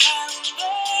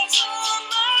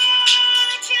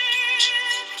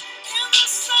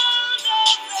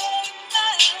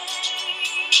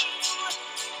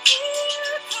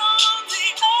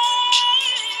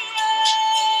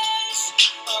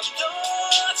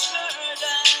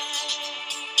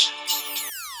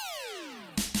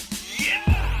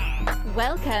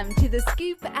Welcome to the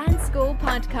Scoop and Score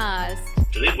podcast.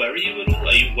 Do they worry you at all?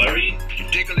 Are you worried?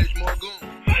 Ridiculous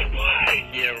Morgoon. My boy!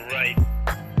 Yeah, right.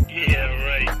 Yeah,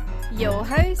 right. Your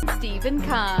host, Stephen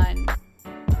Kahn.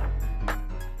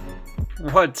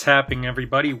 What's happening,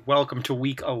 everybody? Welcome to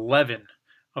week 11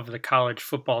 of the college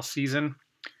football season.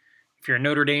 If you're a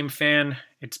Notre Dame fan,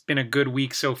 it's been a good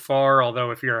week so far,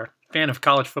 although if you're a fan of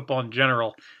college football in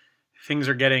general, things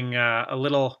are getting a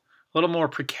little more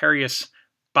precarious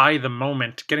by the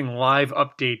moment, getting live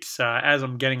updates as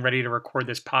I'm getting ready to record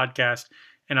this podcast,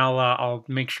 and I'll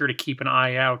make sure to keep an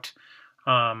eye out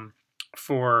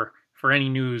for any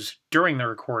news during the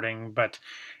recording. But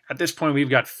at this point, we've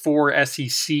got 4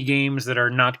 SEC games that are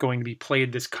not going to be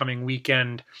played this coming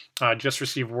weekend. Just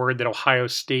received word that Ohio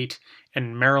State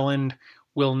and Maryland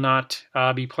will not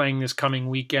be playing this coming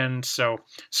weekend, so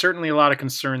certainly a lot of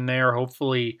concern there.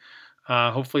 Hopefully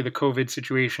the COVID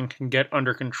situation can get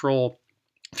under control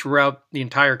throughout the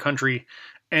entire country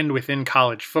and within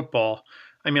college football.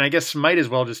 I mean, I guess might as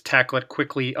well just tackle it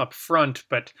quickly up front,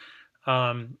 but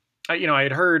I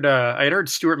had heard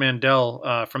Stuart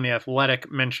Mandel from The Athletic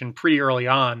mention pretty early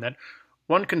on that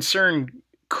one concern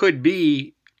could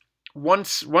be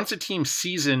once a team's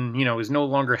season, is no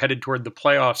longer headed toward the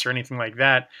playoffs or anything like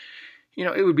that,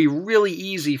 it would be really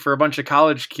easy for a bunch of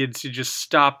college kids to just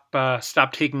stop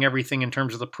taking everything in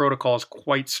terms of the protocols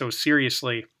quite so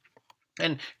seriously.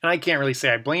 And I can't really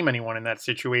say I blame anyone in that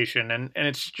situation. And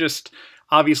it's just,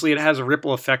 obviously it has a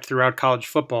ripple effect throughout college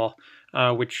football,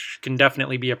 which can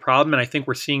definitely be a problem. And I think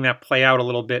we're seeing that play out a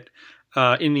little bit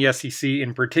in the SEC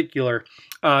in particular.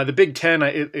 The Big Ten,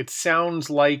 it sounds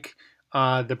like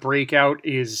the breakout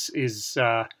is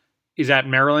at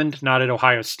Maryland, not at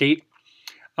Ohio State.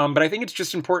 But I think it's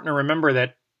just important to remember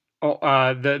that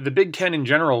the Big Ten in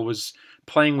general was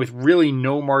playing with really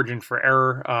no margin for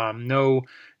error,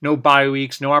 no bye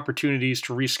weeks, no opportunities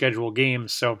to reschedule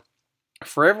games. So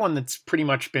for everyone that's pretty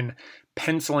much been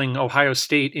penciling Ohio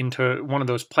State into one of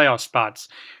those playoff spots,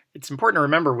 it's important to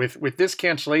remember with this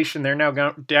cancellation, they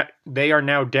are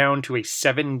now down to a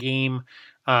 7-game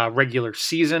regular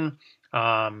season.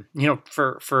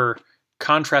 For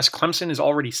contrast, Clemson is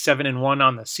already 7-1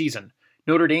 on the season.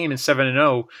 Notre Dame is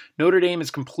 7-0. Notre Dame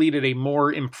has completed a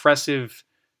more impressive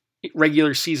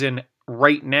regular season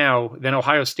right now than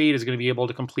Ohio State is going to be able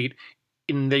to complete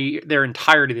in their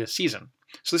entirety this season.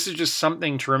 So this is just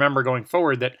something to remember going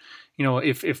forward that,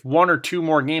 if 1 or 2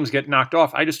 more games get knocked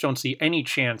off, I just don't see any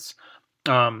chance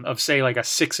of, say, like a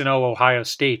 6-0 Ohio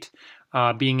State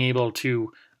being able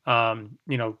to,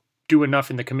 do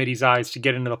enough in the committee's eyes to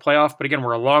get into the playoff. But again,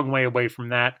 we're a long way away from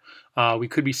that. We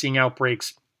could be seeing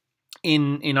outbreaks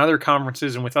in other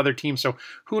conferences and with other teams. So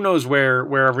who knows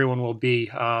where everyone will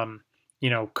be,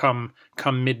 come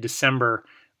mid-December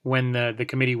when the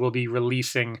committee will be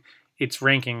releasing its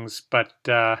rankings.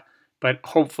 But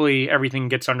hopefully everything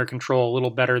gets under control a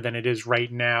little better than it is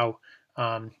right now.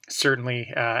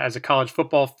 Certainly, as a college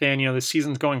football fan, the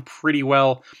season's going pretty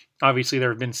well. Obviously, there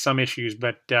have been some issues,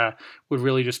 but would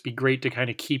really just be great to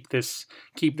kind of keep this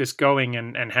going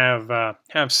and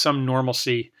have some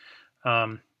normalcy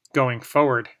going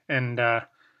forward. And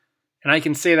I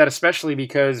can say that especially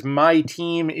because my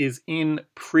team is in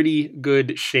pretty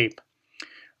good shape.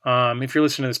 If you're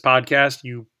listening to this podcast,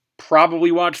 you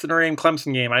probably watched the Notre Dame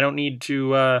Clemson game. I don't need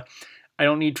to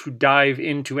dive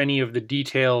into any of the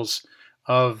details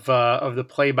of the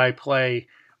play-by-play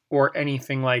or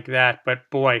anything like that. But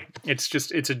boy,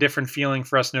 it's a different feeling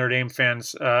for us Notre Dame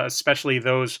fans, especially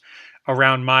those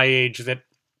around my age that,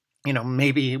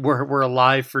 maybe we're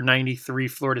alive for 93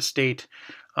 Florida State,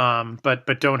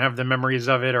 but don't have the memories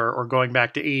of it or going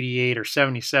back to 88 or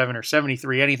 77 or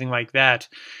 73, anything like that.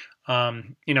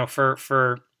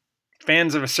 For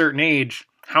fans of a certain age,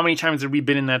 how many times had we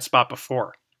been in that spot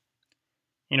before?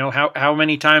 How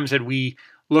many times had we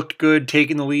looked good,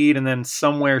 taken the lead, and then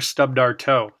somewhere stubbed our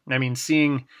toe? I mean,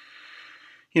 seeing,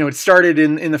 it started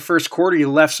in the first quarter.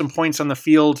 You left some points on the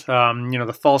field.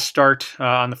 The false start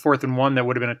on the 4th and 1 that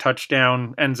would have been a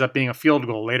touchdown ends up being a field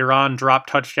goal. Later on, drop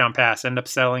touchdown pass, end up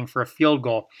settling for a field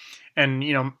goal. And,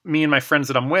 me and my friends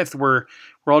that I'm with, we're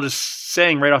all just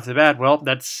saying right off the bat, well,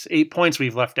 that's 8 points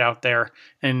we've left out there.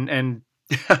 And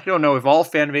I don't know if all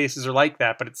fan bases are like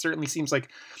that, but it certainly seems like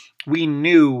we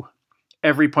knew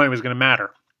every point was going to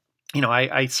matter.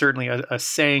 I certainly, a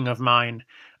saying of mine,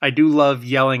 I do love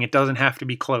yelling, it doesn't have to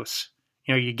be close.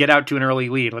 You get out to an early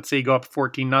lead. Let's say you go up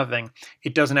 14-0.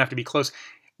 It doesn't have to be close.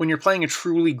 When you're playing a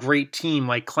truly great team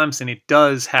like Clemson, it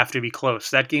does have to be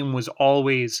close. That game was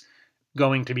always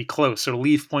going to be close. So to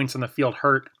leave points on the field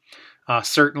hurt.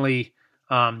 Certainly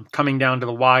coming down to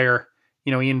the wire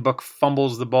Ian Book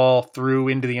fumbles the ball through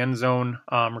into the end zone,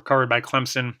 recovered by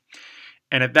Clemson.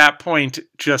 And at that point,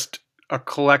 just a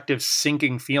collective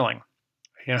sinking feeling,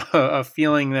 a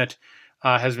feeling that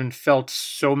has been felt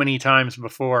so many times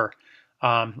before,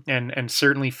 and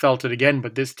certainly felt it again.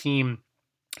 But this team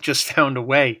just found a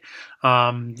way.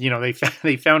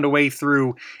 They found a way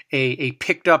through a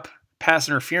picked up pass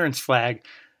interference flag,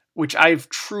 which I've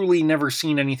truly never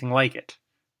seen anything like it.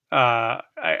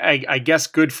 I guess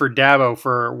good for Dabo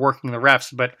for working the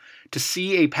refs, but to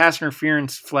see a pass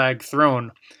interference flag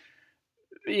thrown,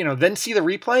 then see the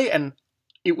replay, and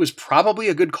it was probably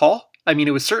a good call. I mean,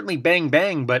 it was certainly bang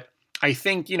bang, but I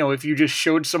think, if you just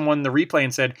showed someone the replay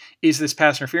and said, is this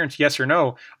pass interference, yes or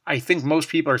no? I think most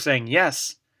people are saying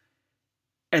yes,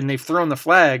 and they've thrown the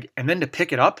flag, and then to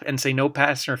pick it up and say no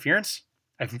pass interference,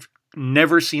 I've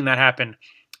never seen that happen.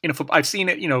 I've seen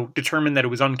it, determined that it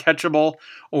was uncatchable,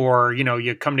 or,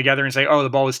 you come together and say, oh, the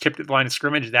ball was tipped at the line of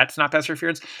scrimmage. That's not pass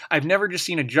interference. I've never just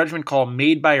seen a judgment call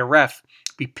made by a ref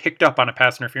be picked up on a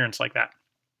pass interference like that.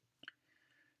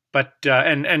 But,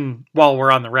 and while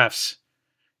we're on the refs,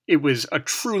 it was a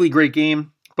truly great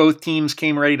game. Both teams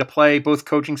came ready to play. Both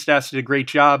coaching staffs did a great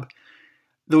job.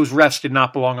 Those refs did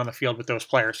not belong on the field with those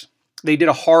players. They did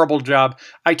a horrible job.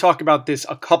 I talk about this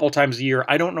a couple times a year.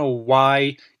 I don't know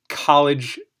why the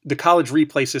college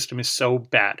replay system is so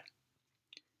bad.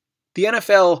 The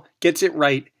NFL gets it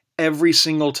right every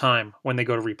single time when they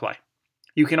go to replay.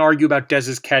 You can argue about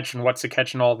Dez's catch and what's a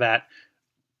catch and all that.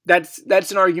 That's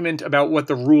an argument about what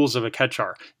the rules of a catch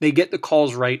are. They get the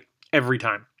calls right every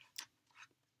time.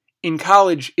 In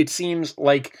college, it seems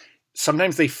like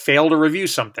sometimes they fail to review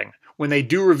something. When they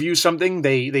do review something,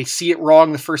 they see it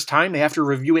wrong the first time. They have to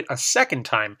review it a second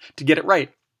time to get it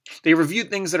right. They review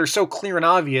things that are so clear and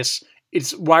obvious.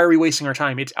 Why are we wasting our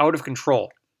time? It's out of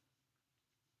control.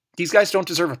 These guys don't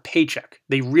deserve a paycheck.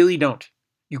 They really don't.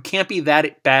 You can't be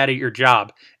that bad at your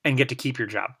job and get to keep your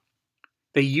job.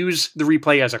 They use the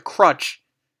replay as a crutch,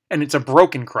 and it's a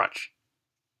broken crutch.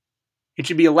 It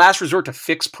should be a last resort to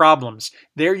fix problems.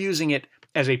 They're using it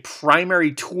as a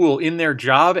primary tool in their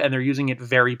job, and they're using it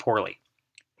very poorly.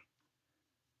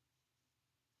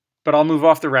 But I'll move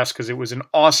off the rest because it was an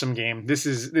awesome game. This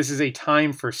is a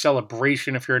time for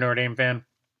celebration if you're a Notre Dame fan.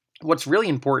 What's really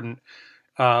important,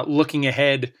 looking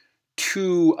ahead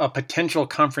to a potential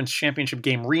conference championship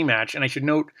game rematch, and I should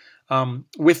note,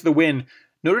 with the win,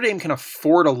 Notre Dame can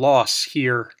afford a loss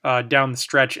here down the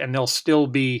stretch, and they'll still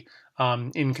be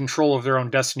in control of their own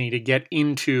destiny to get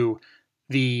into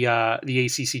the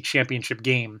ACC championship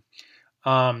game.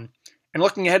 And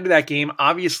looking ahead to that game,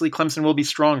 obviously Clemson will be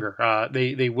stronger.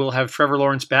 They will have Trevor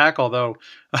Lawrence back, although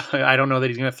I don't know that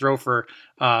he's going to throw for.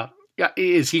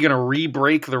 Is he going to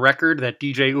re-break the record that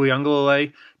DJ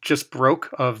Uiagalelei just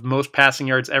broke of most passing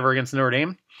yards ever against Notre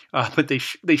Dame? But they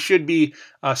should be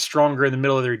stronger in the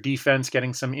middle of their defense,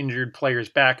 getting some injured players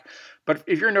back. But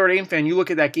if you're a Notre Dame fan, you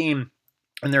look at that game,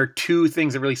 and there are two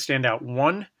things that really stand out.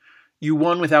 One, you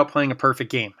won without playing a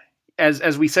perfect game.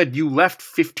 As we said, you left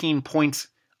 15 points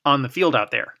on the field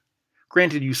out there.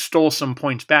 Granted, you stole some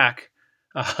points back.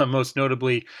 Most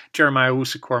notably, Jeremiah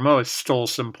Owusu-Koramoah stole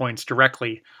some points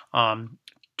directly,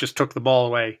 just took the ball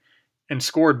away and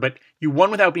scored. But you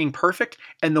won without being perfect,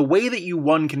 and the way that you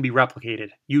won can be replicated.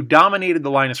 You dominated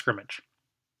the line of scrimmage.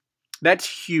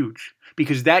 That's huge,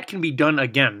 because that can be done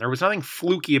again. There was nothing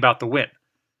fluky about the win.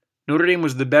 Notre Dame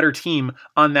was the better team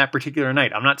on that particular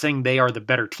night. I'm not saying they are the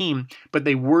better team, but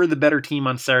they were the better team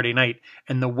on Saturday night,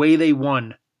 and the way they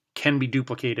won can be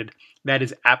duplicated. That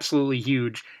is absolutely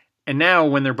huge. And now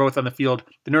when they're both on the field,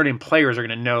 the Notre Dame players are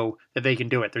going to know that they can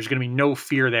do it. There's going to be no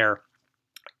fear there.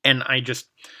 And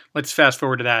let's fast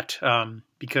forward to that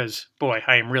because, boy,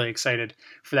 I am really excited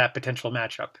for that potential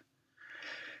matchup.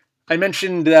 I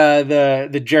mentioned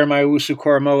the Jeremiah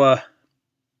Owusu-Koramoah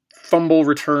fumble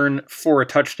return for a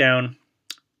touchdown.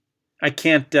 I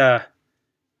can't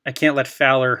let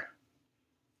Fowler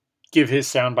give his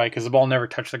soundbite because the ball never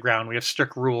touched the ground. We have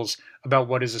strict rules about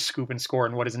what is a scoop and score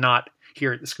and what is not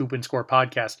here at the Scoop and Score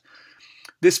podcast.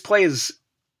 This play is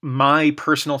my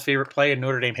personal favorite play in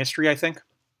Notre Dame history, I think.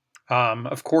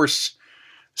 Of course,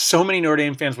 so many Notre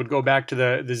Dame fans would go back to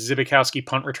the Zbikowski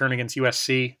punt return against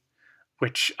USC,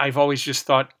 which I've always just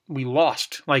thought we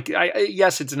lost.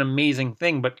 Yes, it's an amazing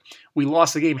thing, but we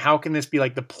lost the game. How can this be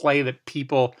like the play that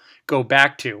people go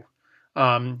back to?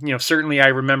 Certainly I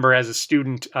remember as a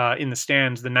student in the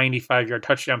stands, the 95-yard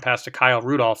touchdown pass to Kyle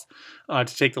Rudolph to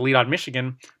take the lead on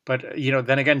Michigan. But,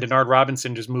 then again, Denard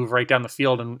Robinson just moved right down the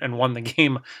field and won the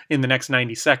game in the next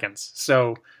 90 seconds.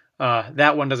 So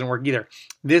that one doesn't work either.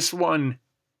 This one,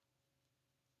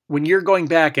 when you're going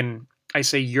back and I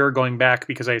say you're going back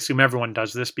because I assume everyone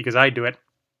does this because I do it.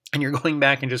 And you're going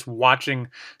back and just watching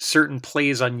certain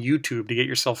plays on YouTube to get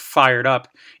yourself fired up,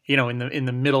 in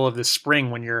the middle of the spring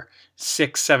when you're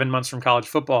 6-7 months from college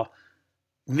football.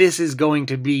 This is going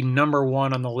to be number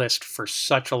one on the list for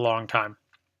such a long time.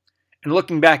 And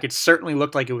looking back, it certainly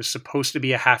looked like it was supposed to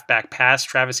be a halfback pass.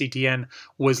 Travis Etienne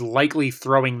was likely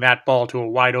throwing that ball to a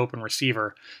wide open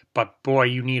receiver. But boy,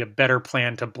 you need a better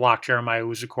plan to block Jeremiah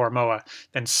Owusu-Koramoah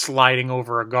than sliding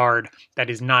over a guard that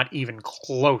is not even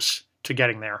close to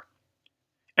getting there.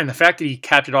 And the fact that he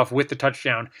capped it off with the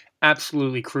touchdown,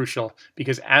 absolutely crucial,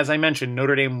 because as I mentioned,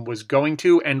 Notre Dame was going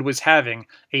to and was having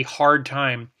a hard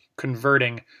time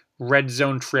converting red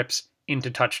zone trips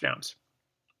into touchdowns.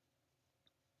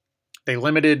 They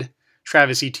limited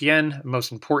Travis Etienne, the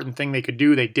most important thing they could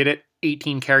do. They did it.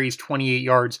 18 carries, 28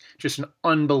 yards, just an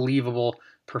unbelievable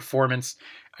performance.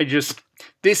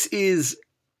 This is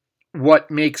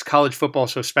what makes college football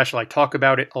so special. I talk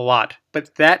about it a lot,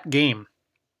 but that game,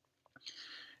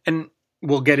 and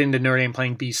we'll get into Notre Dame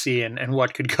playing BC and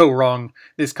what could go wrong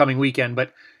this coming weekend,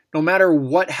 but no matter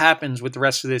what happens with the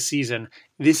rest of this season,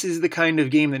 this is the kind of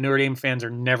game that Notre Dame fans are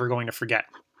never going to forget.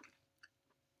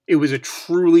 It was a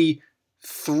truly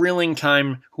thrilling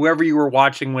time. Whoever you were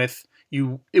watching with,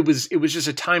 it was just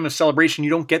a time of celebration. You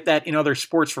don't get that in other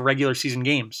sports for regular season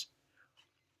games.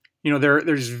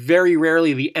 There's very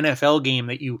rarely the NFL game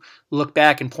that you look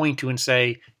back and point to and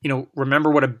say, remember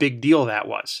what a big deal that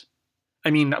was.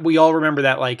 I mean, we all remember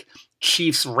that like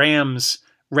Chiefs-Rams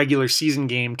regular season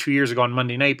game 2 years ago on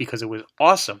Monday night because it was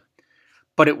awesome.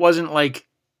 But it wasn't like,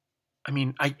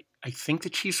 I think the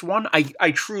Chiefs won.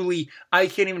 I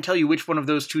can't even tell you which one of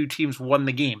those two teams won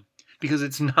the game because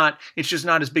it's just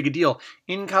not as big a deal.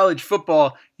 In college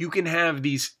football, you can have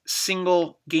these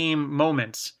single game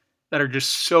moments that are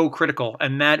just so critical,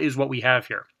 and that is what we have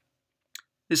here.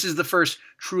 This is the first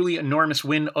truly enormous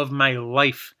win of my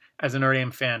life as a Notre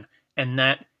Dame fan, and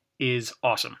that is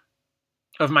awesome.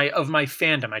 Of my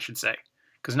fandom, I should say,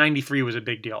 because 93 was a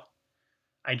big deal.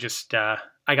 I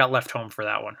got left home for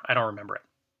that one. I don't remember it.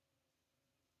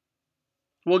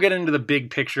 We'll get into the big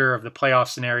picture of the playoff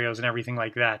scenarios and everything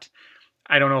like that.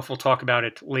 I don't know if we'll talk about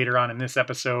it later on in this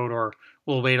episode or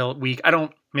we'll wait a week.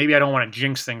 Maybe I don't want to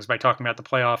jinx things by talking about the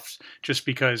playoffs just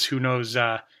because who knows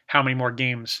how many more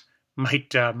games might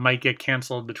get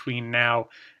canceled between now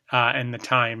and the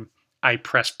time I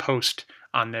press post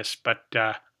on this. But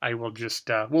I will just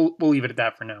we'll leave it at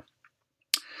that for now.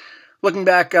 Looking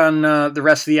back on the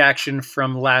rest of the action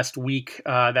from last week,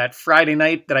 that Friday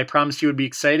night that I promised you would be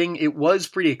exciting, it was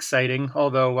pretty exciting,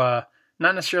 although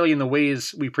not necessarily in the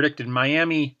ways we predicted.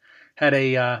 Miami had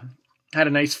a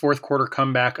nice fourth quarter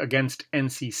comeback against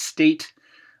NC State,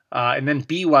 and then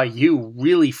BYU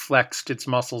really flexed its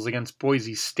muscles against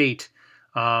Boise State.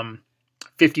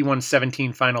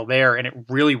 51-17 final there, and it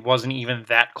really wasn't even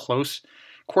that close.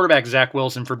 Quarterback Zach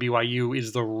Wilson for BYU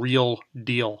is the real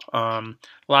deal. A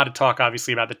lot of talk,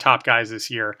 obviously, about the top guys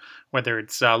this year, whether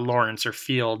it's Lawrence or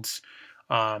Fields.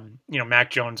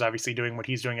 Mac Jones obviously doing what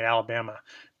he's doing at Alabama.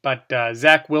 But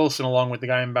Zach Wilson, along with the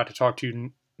guy I'm about to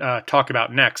talk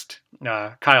about next,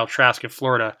 Kyle Trask at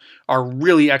Florida, are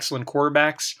really excellent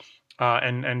quarterbacks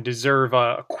and deserve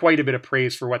quite a bit of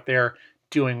praise for what they're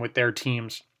doing with their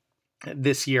teams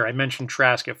this year. I mentioned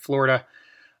Trask at Florida.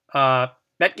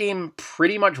 That game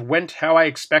pretty much went how I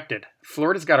expected.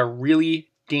 Florida's got a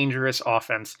really dangerous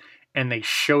offense, and they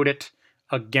showed it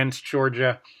against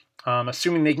Georgia.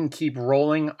 Assuming they can keep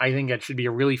rolling, I think that should be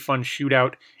a really fun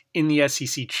shootout in the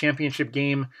SEC championship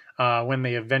game when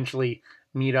they eventually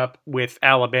meet up with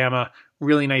Alabama.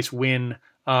 Really nice win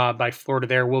by Florida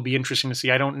there. Will be interesting to see.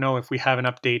 I don't know if we have an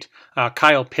update.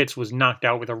 Kyle Pitts was knocked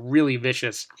out with a really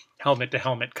vicious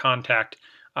helmet-to-helmet contact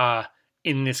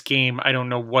in this game. I don't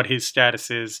know what his status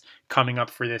is coming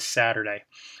up for this Saturday.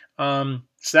 So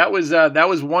that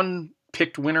was one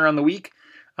picked winner on the week.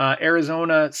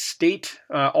 Arizona State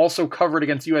also covered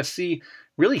against USC.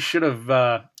 Really should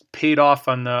have paid off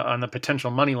on the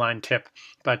potential money line tip,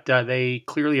 but they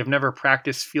clearly have never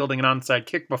practiced fielding an onside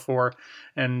kick before,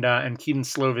 and Keaton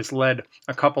Slovis led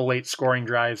a couple late scoring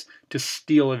drives to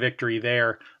steal a victory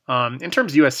there. In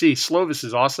terms of USC, Slovis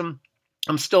is awesome.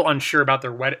 I'm still unsure about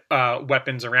their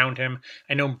weapons around him.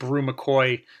 I know Brew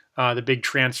McCoy, the big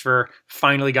transfer,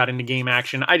 finally got into game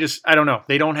action. I don't know.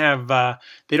 They don't have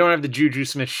the Juju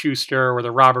Smith-Schuster or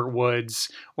the Robert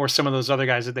Woods or some of those other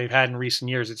guys that they've had in recent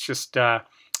years. It's just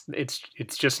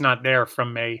it's just not there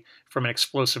from an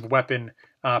explosive weapon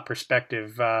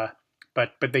perspective.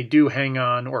 But they do hang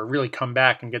on or really come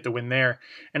back and get the win there.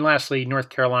 And lastly, North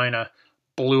Carolina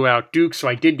blew out Duke, so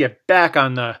I did get back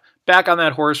on the back on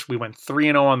that horse. We went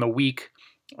 3-0 on the week.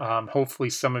 Hopefully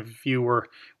some of you were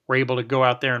able to go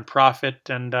out there and profit,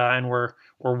 and we're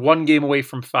one game away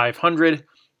from 500,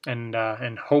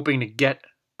 and hoping to get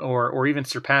or even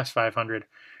surpass 500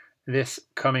 this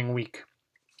coming week.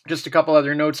 Just a couple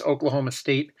other notes. Oklahoma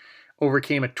State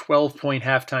overcame a 12-point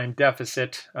halftime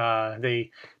deficit.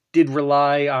 They did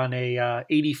rely on a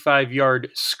 85-yard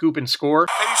scoop and score.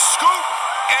 A scoop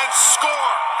and score!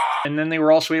 And then they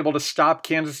were also able to stop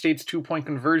Kansas State's 2-point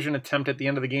conversion attempt at the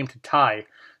end of the game to tie.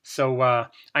 So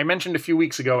I mentioned a few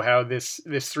weeks ago how this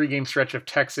 3-game stretch of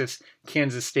Texas,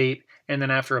 Kansas State, and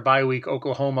then after a bye week,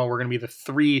 Oklahoma were going to be the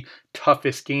 3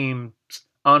 toughest games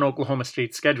on Oklahoma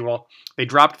State's schedule. They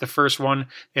dropped the first one.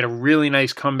 They had a really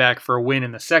nice comeback for a win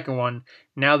in the second one.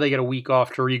 Now they get a week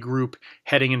off to regroup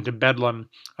heading into Bedlam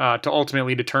to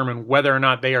ultimately determine whether or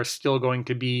not they are still going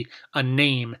to be a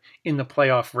name in the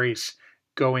playoff race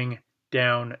going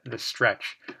down the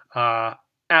stretch.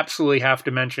 Absolutely have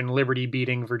to mention Liberty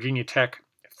beating Virginia Tech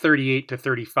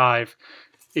 38-35.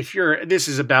 This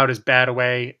is about as bad a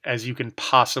way as you can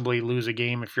possibly lose a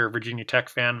game if you're a Virginia Tech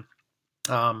fan.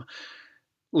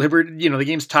 Liberty, the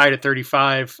game's tied at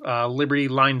 35. Liberty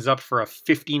lines up for a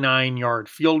 59-yard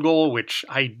field goal, which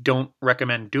I don't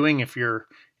recommend doing if you're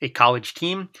a college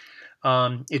team.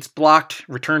 It's blocked,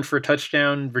 returned for a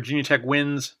touchdown. Virginia Tech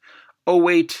wins. Oh,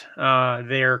 wait,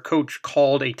 their coach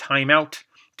called a timeout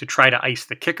to try to ice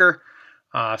the kicker.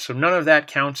 So none of that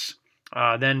counts.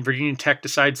 Then Virginia Tech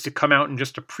decides to come out and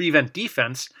just to prevent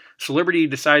defense. So Liberty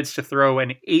decides to throw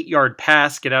an 8-yard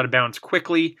pass, get out of bounds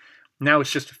quickly. Now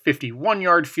it's just a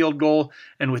 51-yard field goal,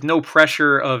 and with no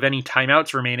pressure of any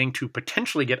timeouts remaining to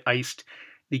potentially get iced,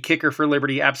 the kicker for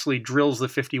Liberty absolutely drills the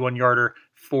 51-yarder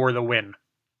for the win.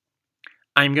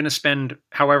 I'm going to spend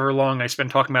however long I spend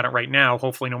talking about it right now,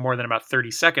 hopefully no more than about 30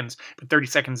 seconds, but 30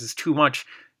 seconds is too much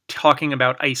talking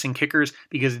about icing kickers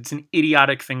because it's an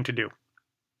idiotic thing to do.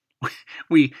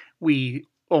 We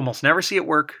almost never see it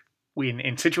work.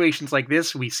 In situations like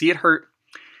this, we see it hurt.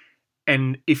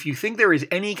 And if you think there is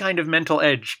any kind of mental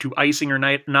edge to icing or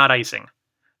not icing,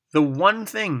 the one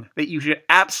thing that you should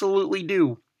absolutely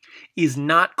do is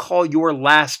not call your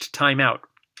last timeout.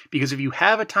 Because if you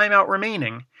have a timeout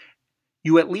remaining,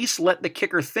 you at least let the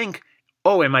kicker think,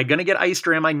 oh, am I going to get iced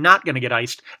or am I not going to get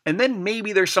iced? And then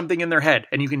maybe there's something in their head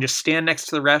and you can just stand next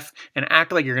to the ref and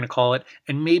act like you're going to call it.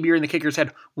 And maybe you're in the kicker's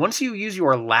head. Once you use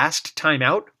your last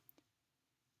timeout,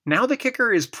 now the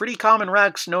kicker is pretty calm and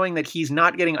relaxed knowing that he's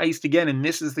not getting iced again and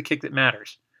this is the kick that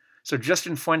matters. So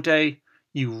Justin Fuente,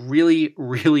 you really,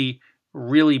 really,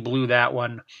 really blew that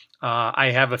one.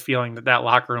 I have a feeling that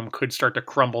locker room could start to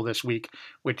crumble this week,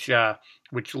 which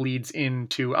leads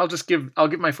into I'll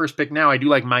give my first pick now. I do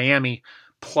like Miami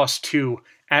 +2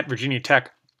 at Virginia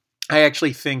Tech. I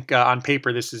actually think on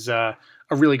paper this is a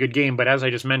really good game, but as I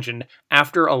just mentioned,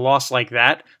 after a loss like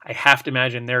that, I have to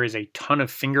imagine there is a ton of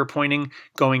finger pointing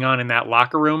going on in that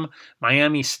locker room.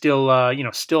 Miami still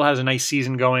has a nice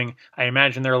season going. I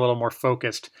imagine they're a little more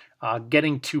focused.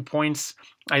 Getting 2 points,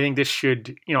 I think this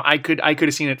should, I could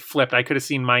have seen it flipped. I could have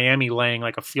seen Miami laying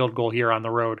like a field goal here on the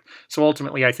road. So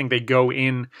ultimately, I think they go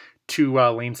in to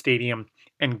Lane Stadium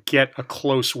and get a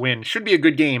close win. Should be a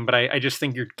good game, but I just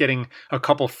think you're getting a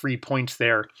couple free points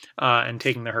there and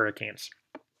taking the Hurricanes.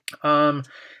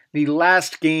 The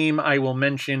last game I will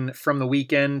mention from the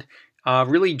weekend,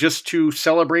 really just to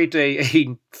celebrate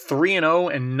a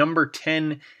 3-0 and number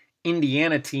 10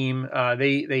 Indiana team.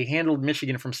 They handled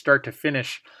Michigan from start to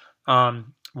finish.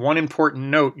 One important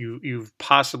note, you've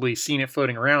possibly seen it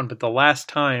floating around, but the last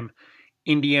time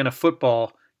Indiana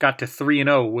football got to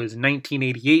 3-0 was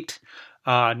 1988.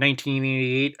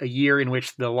 1988, a year in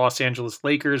which the Los Angeles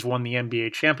Lakers won the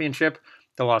NBA championship.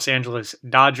 The Los Angeles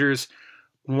Dodgers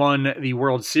won the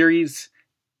World Series,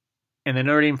 and the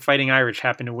Notre Dame Fighting Irish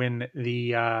happened to win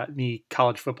the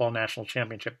college football national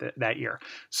championship that year.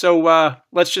 So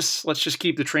let's just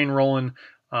keep the train rolling.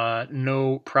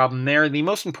 No problem there. The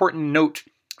most important note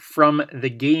from the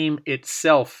game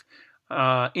itself: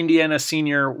 Indiana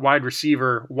senior wide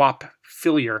receiver Whop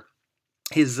Phillier.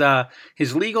 His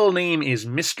legal name is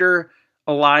Mr.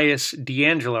 Elias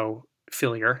D'Angelo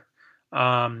Phillier.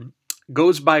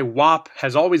 Goes by Whop,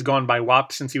 has always gone by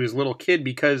Whop since he was a little kid,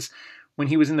 because when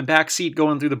he was in the back seat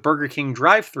going through the Burger King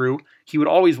drive-thru, he would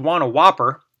always want a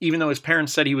Whopper, even though his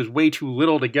parents said he was way too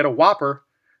little to get a Whopper.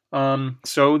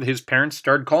 So his parents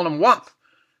started calling him Whop,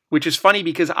 which is funny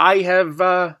because I've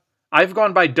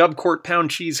gone by Dub Court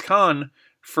Pound Cheese Khan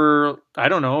for, I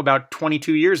don't know, about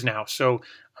 22 years now. So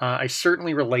I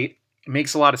certainly relate. It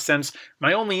makes a lot of sense.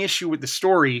 My only issue with the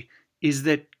story is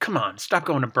that, come on, stop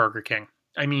going to Burger King.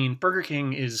 I mean, Burger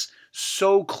King is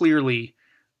so clearly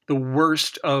the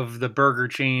worst of the burger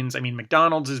chains. I mean,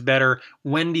 McDonald's is better.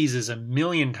 Wendy's is a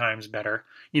million times better.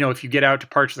 If you get out to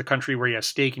parts of the country where you have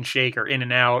Steak and Shake or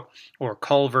In-N-Out or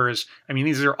Culver's, I mean,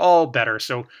 these are all better.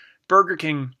 So Burger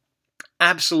King,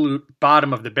 absolute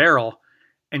bottom of the barrel.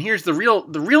 And here's the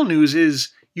real news is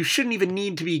you shouldn't even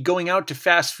need to be going out to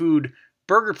fast food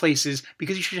burger places,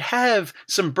 because you should have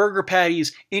some burger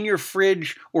patties in your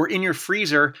fridge or in your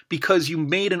freezer because you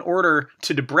made an order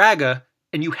to DeBraga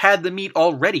and you had the meat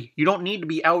already. You don't need to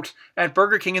be out at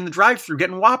Burger King in the drive-thru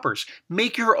getting Whoppers.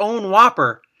 Make your own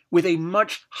Whopper with a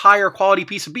much higher quality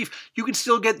piece of beef. You can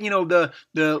still get,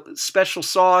 the special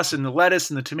sauce and the lettuce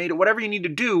and the tomato, whatever you need to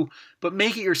do, but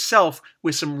make it yourself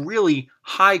with some really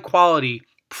high quality,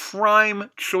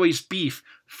 prime choice beef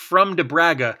from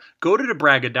DeBraga. Go to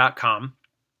DeBraga.com,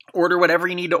 order whatever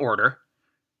you need to order,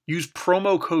 use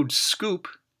promo code SCOOP,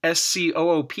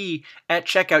 SCOOP, at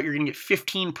checkout. You're going to get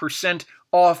 15%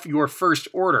 off your first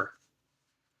order.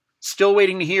 Still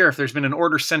waiting to hear if there's been an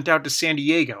order sent out to San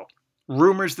Diego.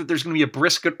 Rumors that there's going to be a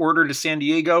brisket order to San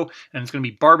Diego and it's going to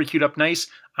be barbecued up nice.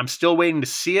 I'm still waiting to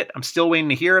see it. I'm still waiting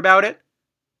to hear about it.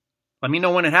 Let me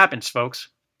know when it happens, folks.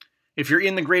 If you're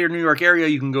in the greater New York area,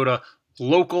 you can go to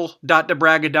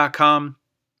local.debraga.com.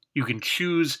 You can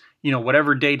choose,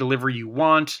 whatever day delivery you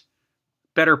want.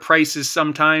 Better prices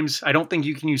sometimes. I don't think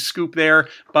you can use Scoop there,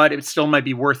 but it still might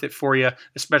be worth it for you,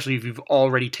 especially if you've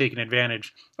already taken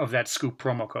advantage of that Scoop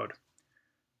promo code.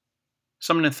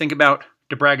 Something to think about,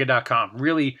 DeBraga.com.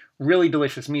 Really, really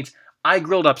delicious meats. I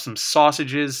grilled up some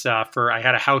sausages I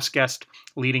had a house guest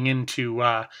leading into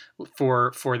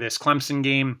for this Clemson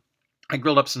game. I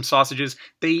grilled up some sausages.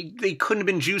 They couldn't have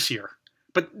been juicier.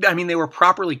 But, I mean, they were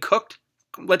properly cooked.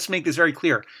 Let's make this very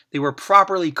clear. They were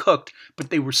properly cooked, but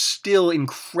they were still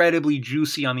incredibly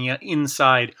juicy on the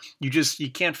inside. You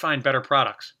can't find better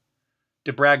products.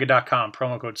 DeBraga.com,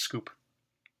 promo code SCOOP.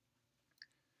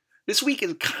 This week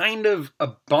is kind of a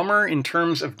bummer in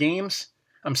terms of games.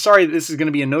 I'm sorry that this is going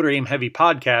to be a Notre Dame heavy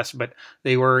podcast, but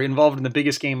they were involved in the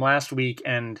biggest game last week,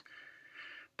 and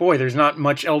boy, there's not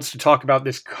much else to talk about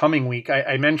this coming week.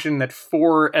 I mentioned that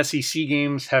 4 SEC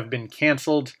games have been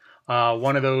canceled.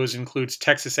 One of those includes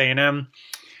Texas A&M.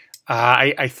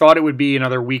 I thought it would be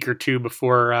another week or two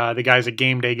before the guys at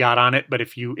Game Day got on it, but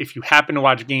if you happen to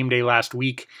watch Game Day last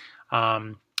week,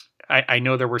 I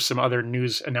know there were some other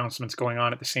news announcements going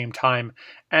on at the same time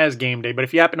as Game Day, but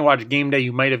if you happen to watch Game Day,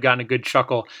 you might have gotten a good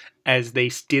chuckle as they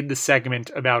did the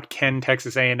segment about can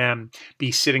Texas A&M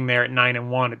be sitting there at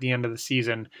 9-1 at the end of the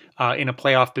season in a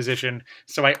playoff position.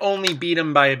 So I only beat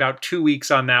them by about 2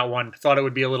 weeks on that one. Thought it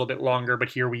would be a little bit longer, but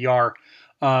here we are.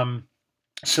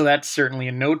 So that's certainly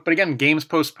a note. But again, games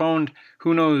postponed.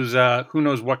 Who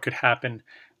knows what could happen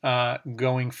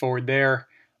going forward there.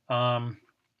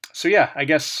 So yeah, I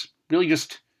guess really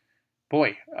just,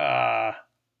 we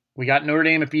got Notre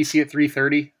Dame at BC at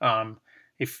 3:30.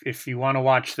 If you want to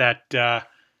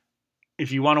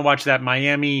watch that,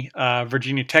 Miami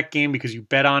Virginia Tech game because you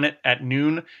bet on it at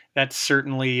noon, that's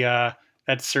certainly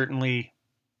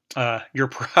your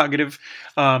prerogative.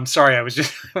 Sorry, I was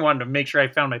just wanted to make sure I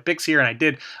found my picks here, and I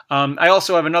did. I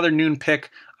also have another noon pick.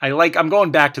 I'm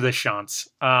going back to the Chants.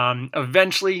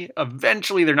 Eventually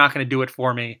they're not going to do it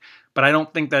for me, but I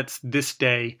don't think that's this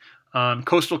day.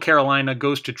 Coastal Carolina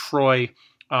goes to Troy,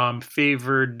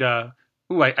 favored.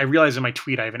 I realized in my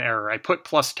tweet I have an error. I put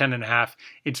plus 10.5.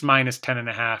 It's minus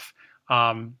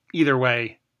 10.5. Either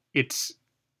way, it's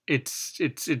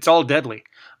all deadly.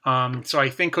 So I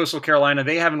think Coastal Carolina,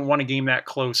 they haven't won a game that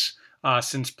close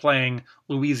since playing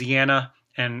Louisiana,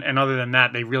 and other than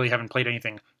that, they really haven't played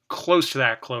anything close to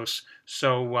that close.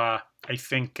 So I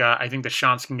think the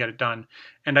Chants can get it done,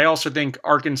 and I also think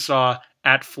Arkansas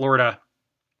at Florida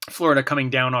coming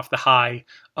down off the high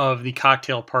of the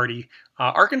cocktail party.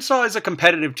 Arkansas is a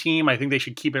competitive team. I think they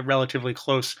should keep it relatively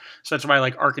close. So that's why I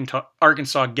like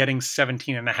Arkansas getting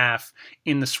 17.5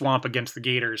 in the swamp against the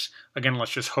Gators. Again,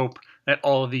 let's just hope that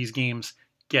all of these games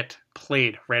get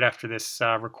played right after this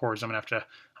records. I'm gonna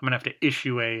have to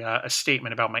issue a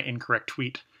statement about my incorrect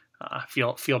tweet.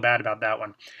 Feel bad about that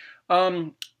one.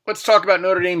 Let's talk about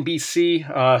Notre Dame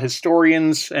BC.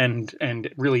 Historians and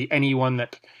really anyone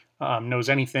that knows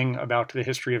anything about the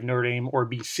history of Notre Dame or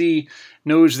BC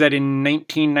knows that in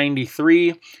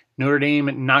 1993, Notre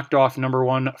Dame knocked off number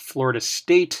 1 Florida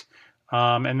State,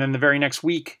 and then the very next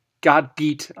week got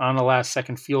beat on the last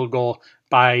second field goal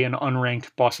by an unranked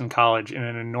Boston College in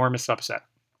an enormous upset.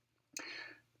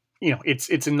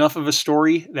 It's enough of a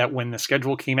story that when the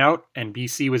schedule came out and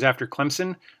BC was after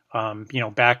Clemson,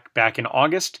 back in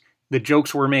August, the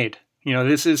jokes were made.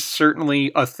 This is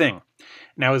certainly a thing.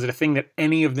 Now, is it a thing that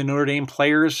any of the Notre Dame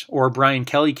players or Brian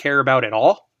Kelly care about at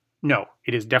all? No,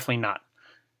 it is definitely not.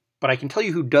 But I can tell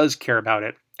you who does care about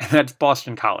it, and that's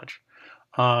Boston College.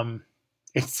 Um,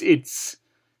 it's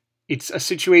a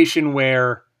situation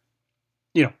where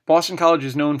Boston College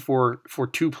is known for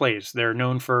two plays. They're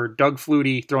known for Doug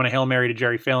Flutie throwing a Hail Mary to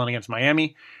Jerry Phelan against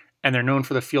Miami, and they're known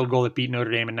for the field goal that beat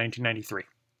Notre Dame in 1993.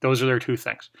 Those are their two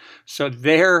things. So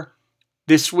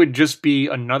this would just be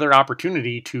another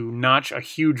opportunity to notch a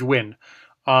huge win.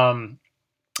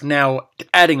 Now,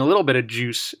 adding a little bit of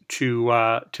juice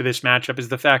to this matchup is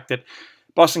the fact that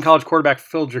Boston College quarterback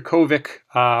Phil Jurkovec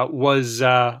was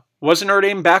a Notre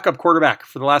Dame backup quarterback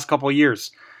for the last couple of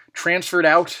years. Transferred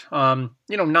out,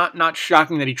 not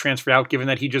shocking that he transferred out, given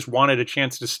that he just wanted a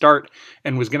chance to start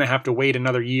and was going to have to wait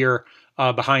another year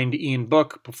behind Ian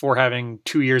Book before having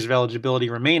 2 years of eligibility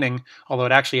remaining, although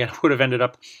it actually would have ended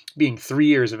up being 3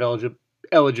 years of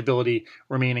eligibility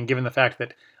remaining, given the fact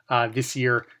that this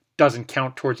year doesn't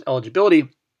count towards eligibility.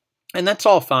 And that's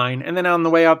all fine. And then on the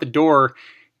way out the door,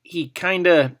 he kind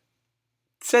of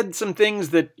said some things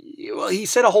that, he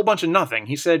said a whole bunch of nothing.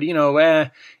 He said,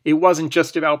 it wasn't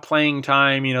just about playing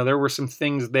time. There were some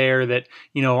things there that,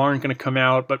 aren't going to come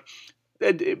out. But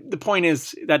the point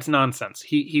is, that's nonsense.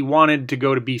 He wanted to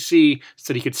go to BC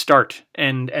so that he could start.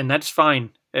 And that's fine.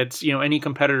 It's, any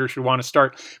competitor should want to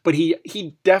start. But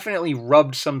he definitely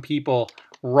rubbed some people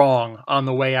wrong on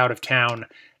the way out of town.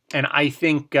 And I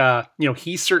think,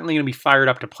 he's certainly going to be fired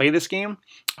up to play this game.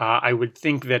 I would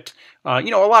think that, a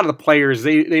lot of the players,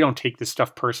 they don't take this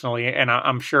stuff personally, and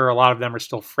I'm sure a lot of them are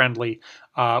still friendly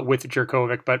with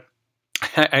Jurkovec, but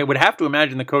I would have to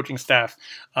imagine the coaching staff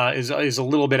is a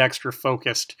little bit extra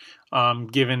focused,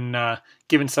 given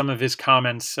some of his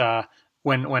comments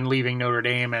when leaving Notre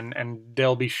Dame, and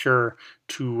they'll be sure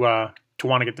to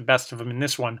want to get the best of him in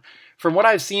this one. From what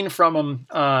I've seen from him,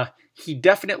 he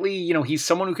definitely, he's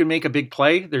someone who can make a big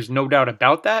play. There's no doubt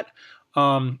about that.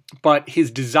 But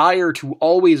his desire to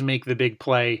always make the big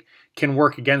play can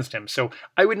work against him. So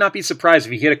I would not be surprised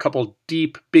if he hit a couple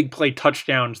deep, big play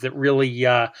touchdowns that really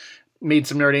made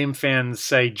some Notre Dame fans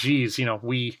say, geez,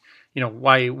 why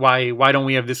don't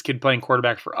we have this kid playing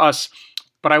quarterback for us?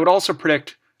 But I would also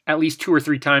predict at least 2 or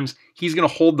 3 times he's going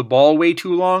to hold the ball way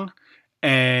too long,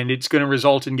 and it's going to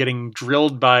result in getting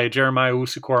drilled by Jeremiah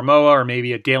Owusu-Koramoah or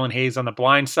maybe a Dalen Hayes on the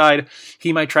blind side.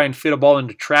 He might try and fit a ball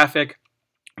into traffic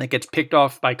that gets picked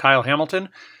off by Kyle Hamilton.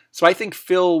 So I think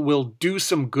Phil will do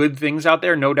some good things out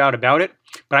there, no doubt about it.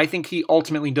 But I think he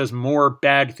ultimately does more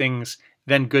bad things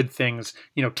than good things.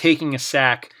 Taking a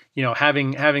sack,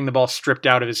 having the ball stripped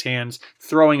out of his hands,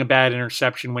 throwing a bad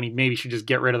interception when he maybe should just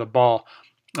get rid of the ball.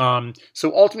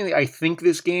 So ultimately, I think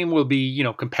this game will be,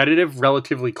 competitive,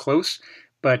 relatively close.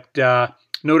 But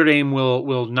Notre Dame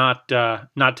will not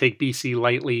take BC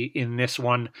lightly in this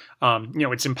one.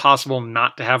 It's impossible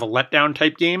not to have a letdown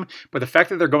type game, but the fact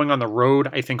that they're going on the road,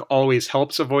 I think, always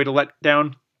helps avoid a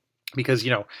letdown, because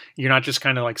you're not just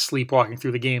kind of like sleepwalking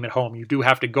through the game at home. You do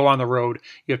have to go on the road.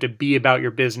 You have to be about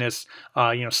your business.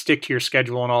 Stick to your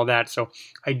schedule and all that. So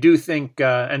I do think,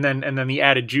 and then the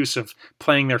added juice of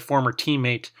playing their former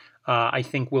teammate, I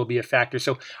think will be a factor.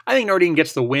 So I think Notre Dame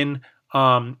gets the win.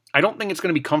 I don't think it's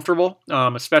going to be comfortable,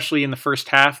 especially in the first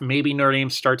half. Maybe Notre Dame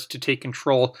starts to take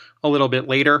control a little bit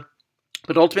later.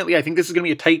 But ultimately, I think this is going to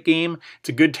be a tight game. It's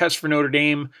a good test for Notre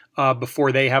Dame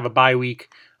before they have a bye week.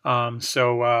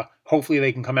 So hopefully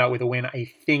they can come out with a win.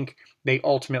 I think they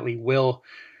ultimately will.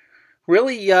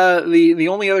 Really, the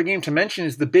only other game to mention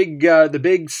is the big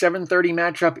 7:30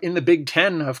 matchup in the Big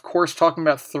Ten. Of course, talking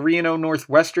about 3-0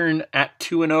 Northwestern at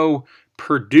 2-0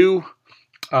 Purdue.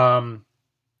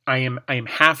 I am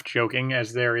half joking,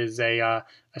 as there is a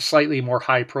slightly more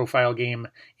high-profile game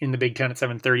in the Big Ten at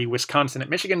 7:30, Wisconsin at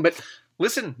Michigan. But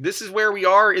listen, this is where we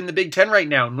are in the Big Ten right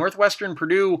now. Northwestern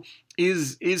Purdue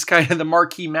is kind of the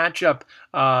marquee matchup.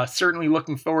 Certainly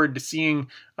looking forward to seeing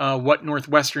what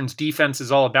Northwestern's defense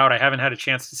is all about. I haven't had a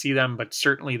chance to see them, but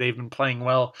certainly they've been playing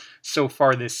well so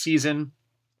far this season.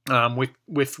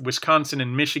 With Wisconsin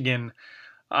and Michigan,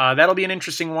 that'll be an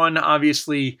interesting one.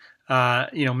 Obviously,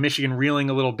 Michigan reeling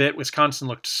a little bit. Wisconsin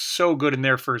looked so good in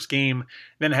their first game,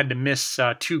 then had to miss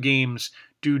 2 games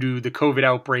due to the COVID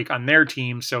outbreak on their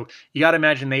team. So you got to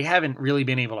imagine they haven't really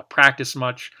been able to practice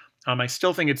much. I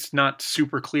still think it's not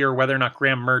super clear whether or not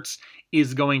Graham Mertz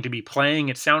is going to be playing.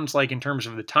 It sounds like in terms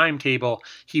of the timetable,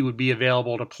 he would be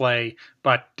available to play,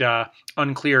 but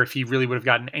unclear if he really would have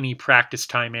gotten any practice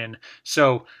time in.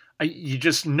 So you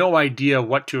just no idea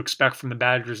what to expect from the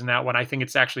Badgers in that one. I think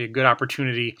it's actually a good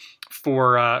opportunity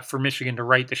for Michigan to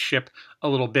right the ship a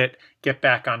little bit, get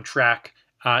back on track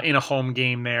in a home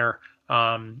game there.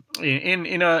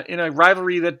 in a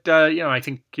rivalry that I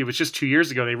think it was just 2 years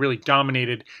ago they really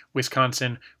dominated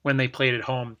Wisconsin when they played at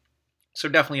home. So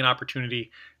definitely an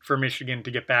opportunity for Michigan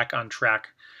to get back on track.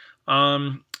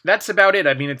 That's about it.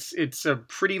 I mean, it's a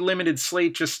pretty limited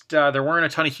slate. Just there weren't a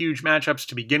ton of huge matchups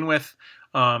to begin with.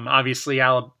 Obviously,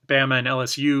 Alabama and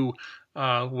LSU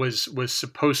was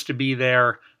supposed to be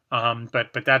there,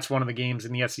 but that's one of the games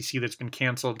in the SEC that's been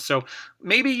canceled. So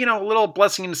maybe a little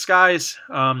blessing in disguise,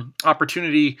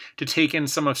 opportunity to take in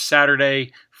some of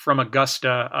Saturday from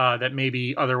Augusta that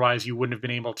maybe otherwise you wouldn't have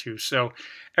been able to. So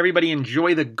everybody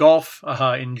enjoy the golf,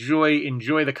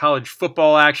 enjoy the college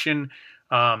football action.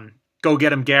 Go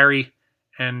get 'em, Gary,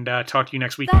 and talk to you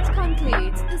next week. That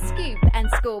concludes the Scoop and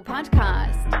Score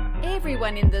podcast.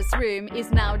 Everyone in this room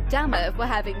is now dumber for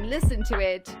having listened to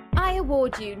it. I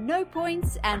award you no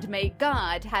points, and may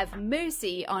God have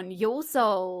mercy on your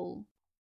soul.